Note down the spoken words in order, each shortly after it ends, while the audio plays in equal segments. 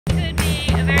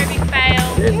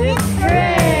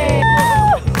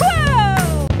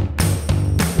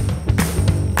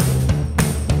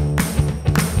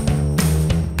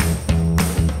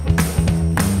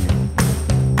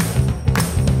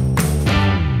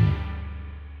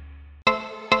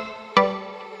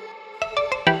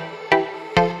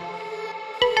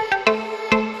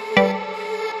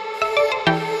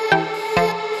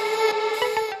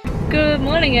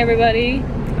everybody.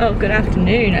 Oh, good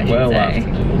afternoon, I should say.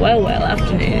 Afternoon. Well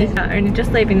afternoon. Only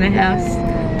just leaving the house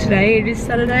today. It is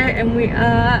Saturday and we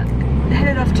are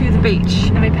headed off to the beach.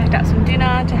 And we packed up some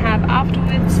dinner to have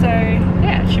afterwards. So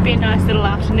yeah, it should be a nice little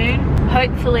afternoon.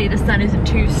 Hopefully the sun isn't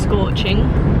too scorching.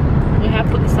 We have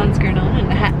put the sunscreen on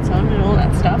and the hats on and all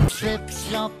that stuff. Slip,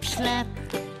 slop, slap,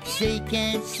 shake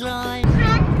and slide.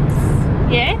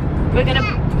 Yeah? You're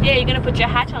gonna put your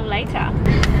hat on later.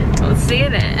 We'll see you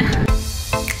there.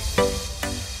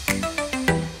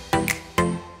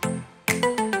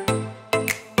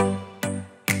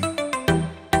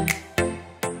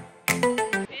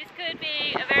 This could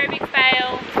be a very big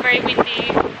fail. It's very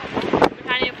windy. We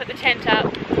can't even put the tent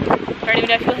up. Don't even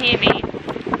know if you'll hear me.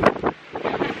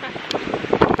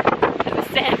 The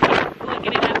sand keeps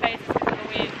flicking in our faces because of the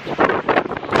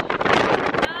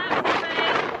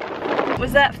wind.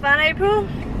 Was that fun, April?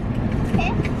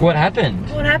 What happened?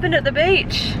 What happened at the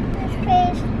beach?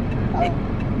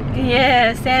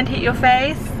 Yeah, sand hit your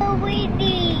face. So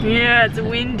windy. Yeah, it's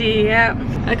windy, yeah.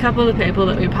 A couple of the people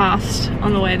that we passed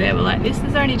on the way there were like, this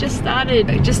has only just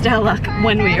started. Just our luck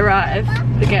when we arrived,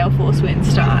 the gale force winds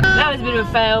start. That was a bit of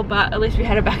a fail, but at least we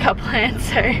had a backup plan,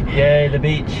 so. Yay, the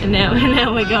beach. And now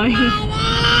we're going.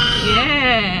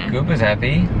 Yeah. Cooper's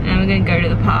happy. And we're gonna go to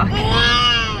the park.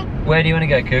 Where do you want to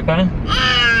go, Cooper?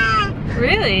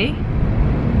 Really?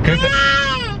 Cooper?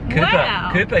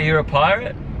 Wow. Cooper, you're a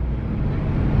pirate?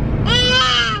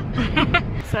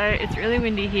 So it's really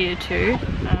windy here too.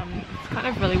 It's kind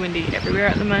of really windy everywhere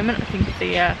at the moment. I think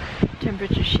the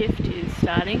temperature shift is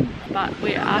starting, but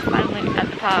we are finally at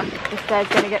the park. This guy's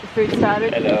gonna get the food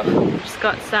started. Hello. Just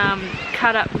got some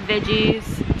cut up veggies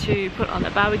to put on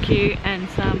the barbecue and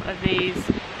some of these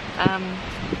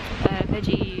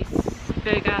veggies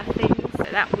burger things. So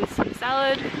that with some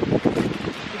salad.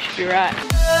 We should be right.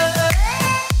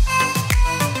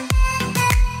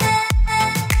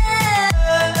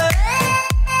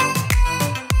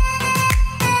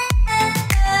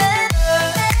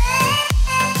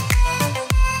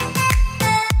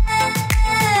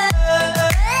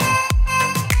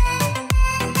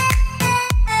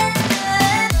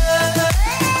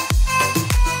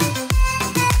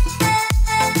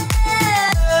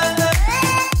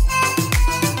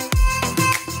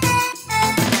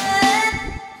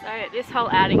 This whole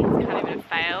outing has kind of been a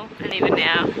fail, and even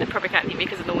now they probably can't hear me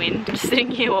because of the wind. I'm just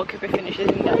sitting here while Cooper finishes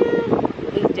and does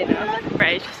his dinner.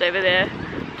 Ray's just over there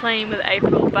playing with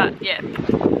April, but yeah,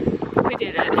 we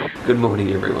did it. Good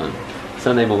morning, everyone.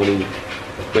 Sunday morning,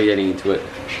 we're getting into it.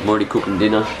 I'm already cooking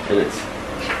dinner, and it's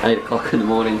 8 o'clock in the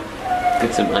morning.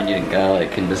 Got some onion and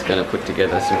garlic, and just gonna put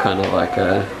together some kind of like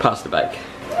a pasta bake.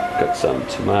 Got some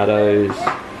tomatoes,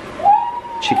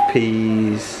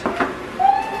 chickpeas,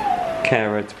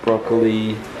 carrots,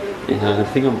 broccoli, and I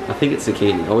think it's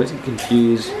zucchini. I always get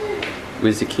confused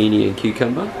with zucchini and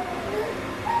cucumber.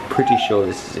 Pretty sure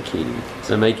this is zucchini.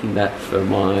 So I'm making that for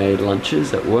my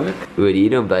lunches at work. What are you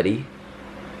doing, buddy?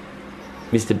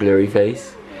 Mr. Blurry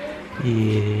Face?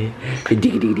 Yeah. A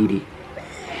diggity dee dee.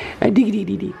 A diggity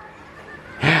dee dee.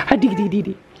 A diggity dee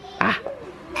dee. Ah.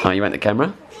 Oh, you want the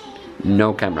camera?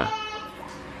 No camera.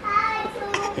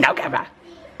 No camera.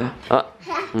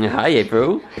 Hi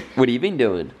April, what have you been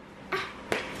doing?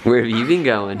 Where have you been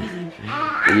going?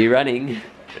 Are you running?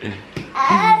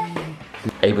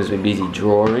 April's been busy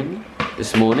drawing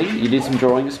this morning. You did some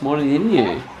drawing this morning, didn't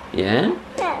you? Yeah?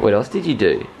 What else did you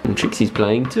do? And Trixie's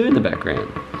playing too in the background.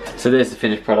 So there's the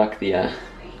finished product, the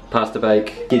pasta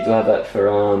bake. Kids will have that for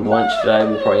lunch today.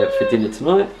 We'll probably have it for dinner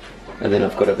tonight. And then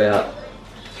I've got about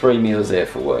 3 meals there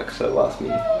for work, so it'll last me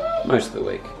most of the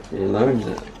week. And Lauren's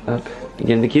up. You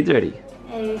getting the kids ready?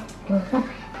 Hey.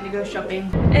 We go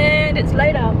shopping. And it's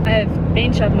later. I've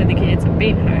been shopping with the kids, I've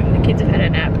been home, the kids have had a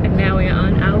nap, and now we are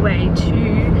on our way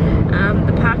to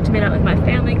the park to meet up with my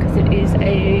family because it is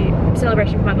a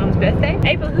celebration for my mum's birthday.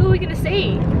 April, who are we going to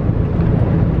see?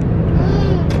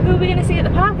 Who are we going to see at the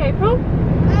park, April?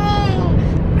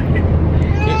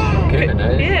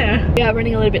 Yeah. We are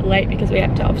running a little bit late because we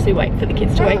have to obviously wait for the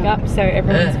kids to wake up, so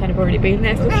everyone's kind of already been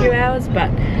there for a few hours,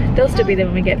 but they'll still be there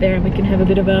when we get there and we can have a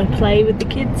bit of a play with the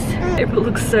kids. April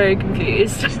looks so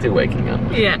confused. Still waking up.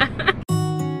 Yeah.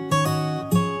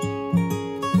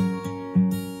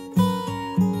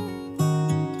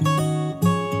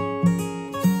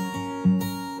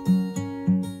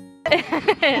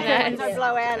 Nice.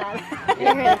 Blow out.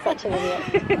 You're such an idiot.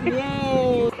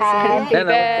 Yay. Happy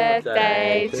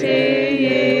birthday to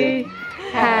you.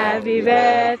 Happy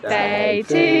birthday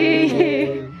to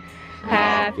you.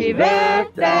 Happy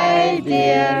birthday,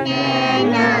 dear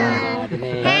Nana.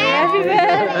 Happy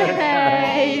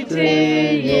birthday to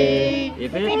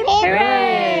you.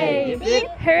 Hooray!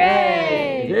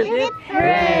 Hooray!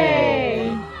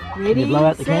 Hooray! Can you blow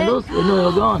out the candles? They're nearly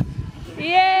all gone.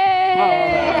 Yay!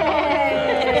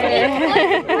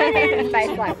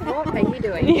 Face like, what are you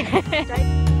doing?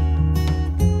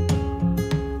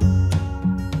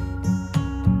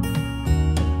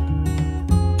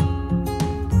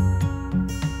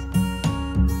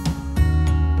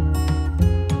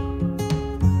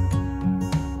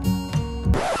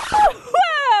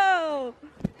 Whoa!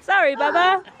 Sorry,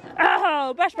 Bubba.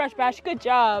 Oh, bash, bash, bash. Good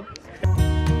job.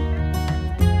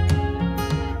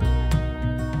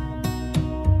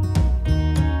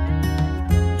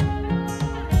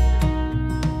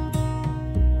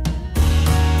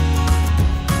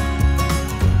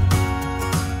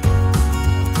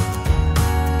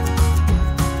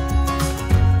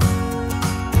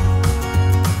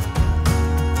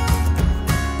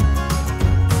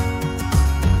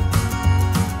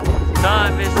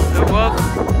 Time, Mr. Wolf.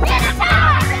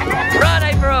 Run,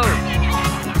 April!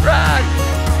 Run!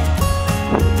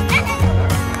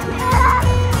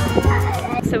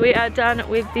 So we are done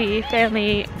with the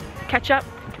family catch up.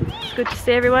 It's good to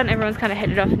see everyone. Everyone's kind of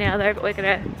headed off now though, but we're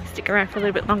gonna stick around for a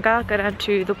little bit longer, go down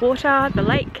to the water, the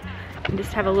lake, and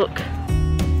just have a look.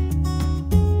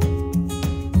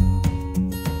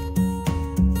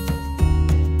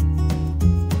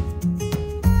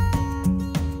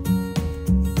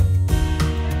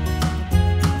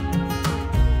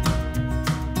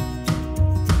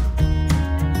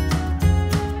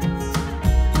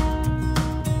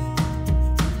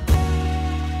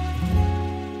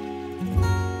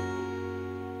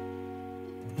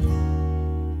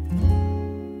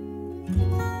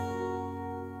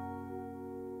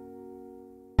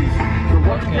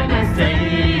 What can I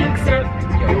say except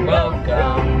you're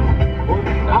welcome?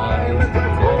 I was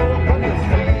born to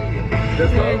say,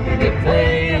 there's nothing to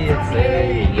play and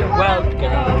say you're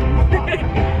welcome.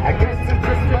 I guess it's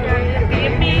just the way to be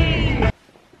me.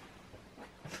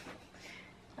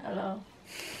 Hello.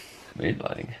 Mood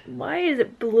lighting. Why is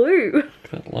it blue?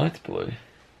 That light's blue.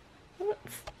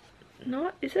 What's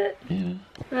not, is it? Yeah.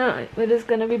 No, it is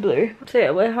gonna be blue. So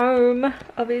yeah, we're home,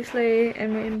 obviously,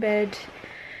 and we're in bed.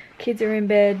 Kids are in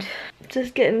bed,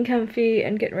 just getting comfy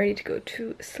and getting ready to go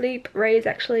to sleep. Ray's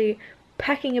actually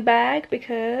packing a bag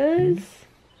because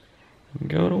I'm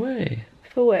going away.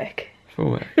 for work. For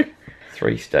work.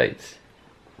 3 states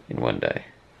in one day.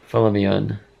 Follow me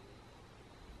on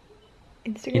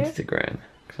Instagram,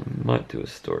 because I might do a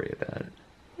story about it.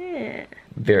 Yeah.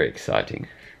 Very exciting.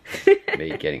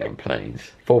 Me getting on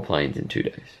planes. 4 planes in 2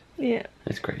 days. Yeah.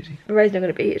 That's crazy. Ray's not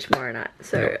going to be here tomorrow night,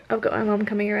 so No. I've got my mum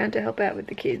coming around to help out with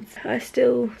the kids. I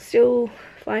still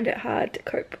find it hard to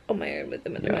cope on my own with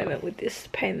them at the moment with this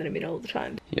pain that I'm in all the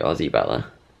time. You Aussie battler.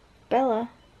 Bella.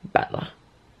 Battler.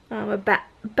 I'm a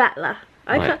battler.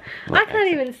 I My can't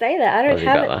accent. even say that. I don't Aussie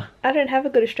have battler. it. I don't have a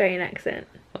good Australian accent.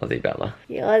 Aussie battler.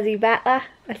 You Aussie battler.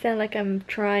 I sound like I'm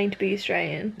trying to be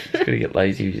Australian. Just gotta get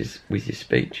lazy with your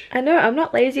speech. I know, I'm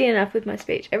not lazy enough with my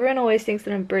speech. Everyone always thinks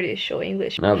that I'm British or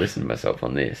English. And I listen to myself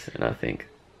on this and I think,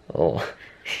 oh,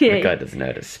 Yeah. the guy doesn't know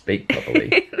how to speak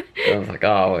properly. So I was like,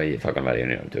 oh, what are you talking about? You don't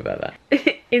know what to do about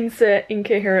that. Insert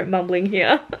incoherent mumbling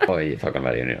here. Oh, you're talking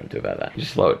about it, you don't know what to do about that.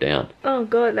 Just slow it down. Oh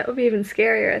god, that would be even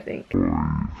scarier, I think.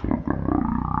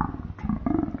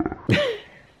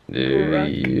 Do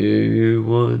you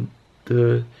want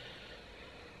the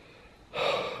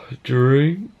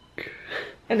drink?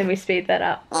 And then we speed that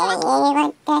up.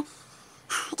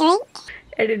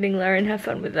 Editing Lauren, have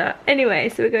fun with that. Anyway,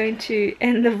 so we're going to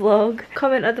end the vlog.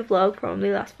 Comment of the vlog from the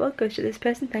last vlog goes to this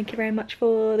person. Thank you very much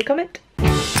for the comment.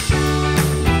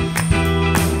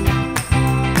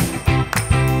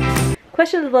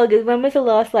 Question of the vlog is, when was the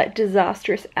last like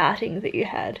disastrous outing that you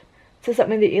had? So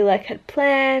something that you like had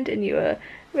planned and you were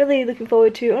really looking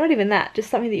forward to, or not even that, just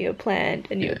something that you had planned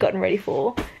and you had gotten ready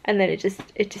for, and then it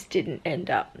just didn't end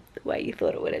up the way you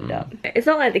thought it would end up. It's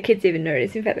not like the kids even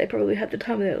notice. In fact, they probably had the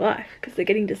time of their life because they're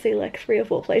getting to see like 3 or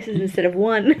 4 places instead of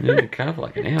one. You're in the car for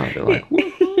like an hour. They're like,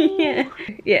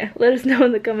 yeah, let us know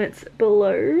in the comments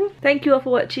below. Thank you all for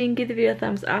watching. Give the video a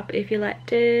thumbs up if you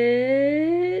liked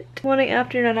it. Morning,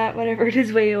 afternoon, or night, whatever it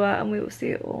is where you are, and we will see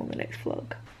you all in the next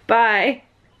vlog. Bye.